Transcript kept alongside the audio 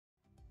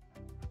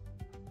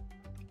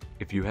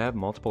If you have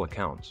multiple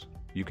accounts,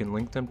 you can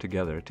link them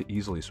together to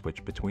easily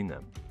switch between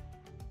them.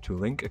 To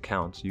link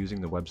accounts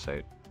using the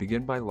website,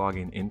 begin by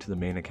logging into the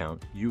main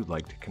account you'd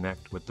like to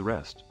connect with the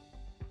rest.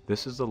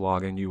 This is the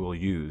login you will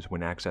use when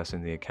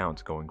accessing the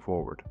accounts going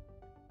forward.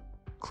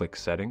 Click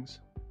Settings,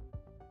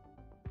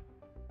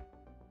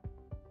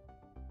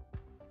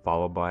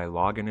 followed by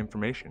Login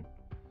Information.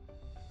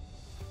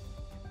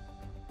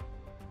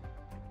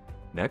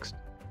 Next,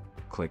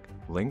 click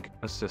Link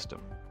a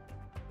System.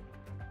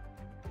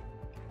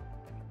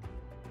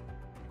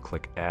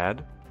 Click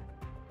Add.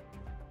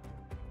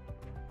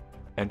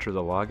 Enter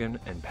the login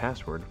and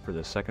password for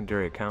the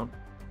secondary account,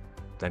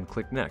 then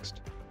click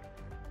Next.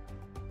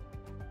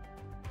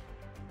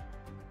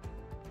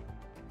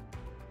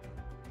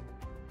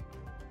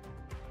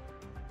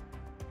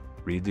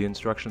 Read the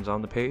instructions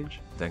on the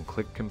page, then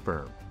click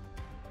Confirm.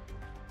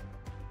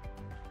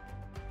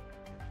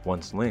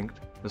 Once linked,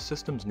 the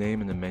system's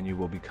name in the menu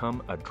will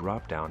become a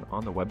drop-down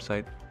on the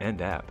website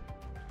and app.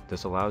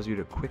 This allows you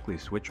to quickly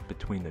switch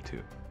between the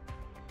two.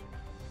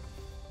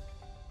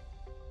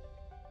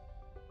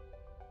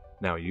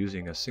 Now,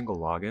 using a single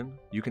login,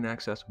 you can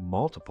access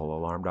multiple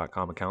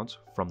Alarm.com accounts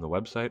from the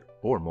website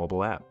or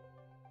mobile app.